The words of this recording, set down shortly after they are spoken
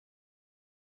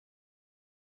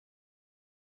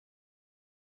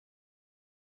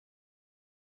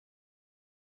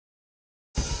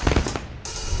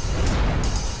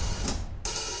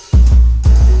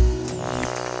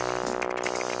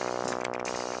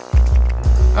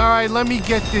All right, let me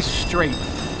get this straight.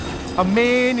 A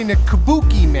man in a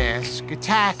kabuki mask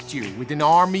attacked you with an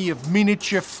army of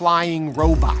miniature flying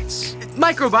robots.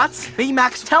 Microbots?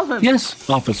 Baymax, tell him. Yes,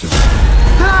 officer.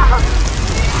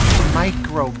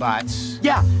 Microbots.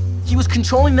 Yeah, he was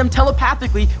controlling them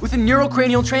telepathically with a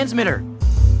neurocranial transmitter.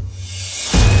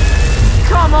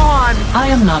 Come on! I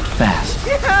am not fast.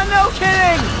 Yeah, no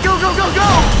kidding! Go, go, go, go!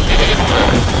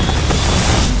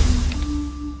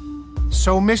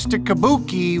 So Mr.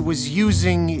 Kabuki was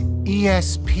using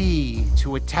ESP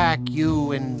to attack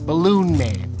you and Balloon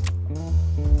Man.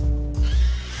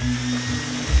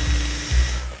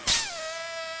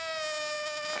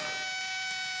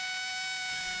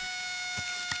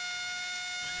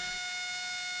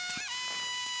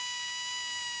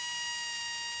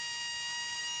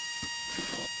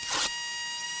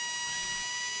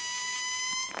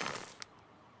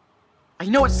 I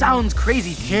know it sounds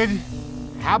crazy. Kid,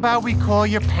 how about we call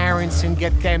your parents and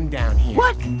get them down here?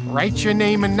 What? Write your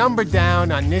name and number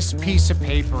down on this piece of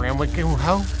paper and we can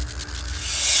help.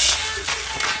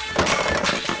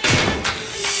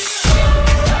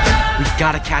 We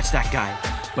gotta catch that guy.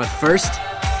 But first,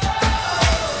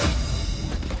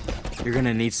 you're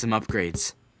gonna need some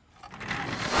upgrades.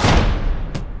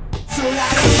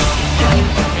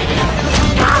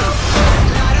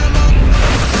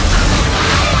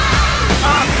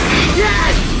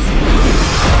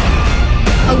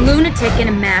 A lunatic in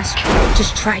a mask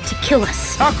just tried to kill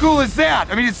us. How cool is that?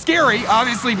 I mean, it's scary,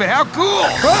 obviously, but how cool?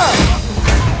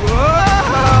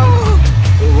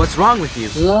 What's wrong with you?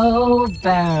 Low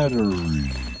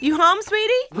battery. You home,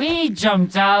 sweetie? We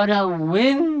jumped out a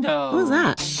window. What was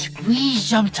that? We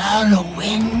jumped out a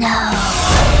window.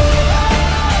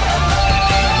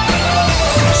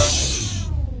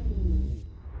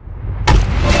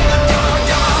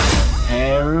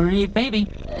 Harry baby.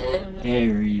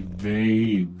 Harry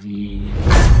baby.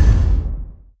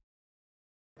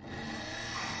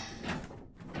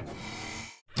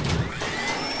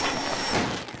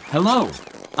 Hello,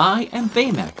 I am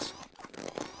Baymax.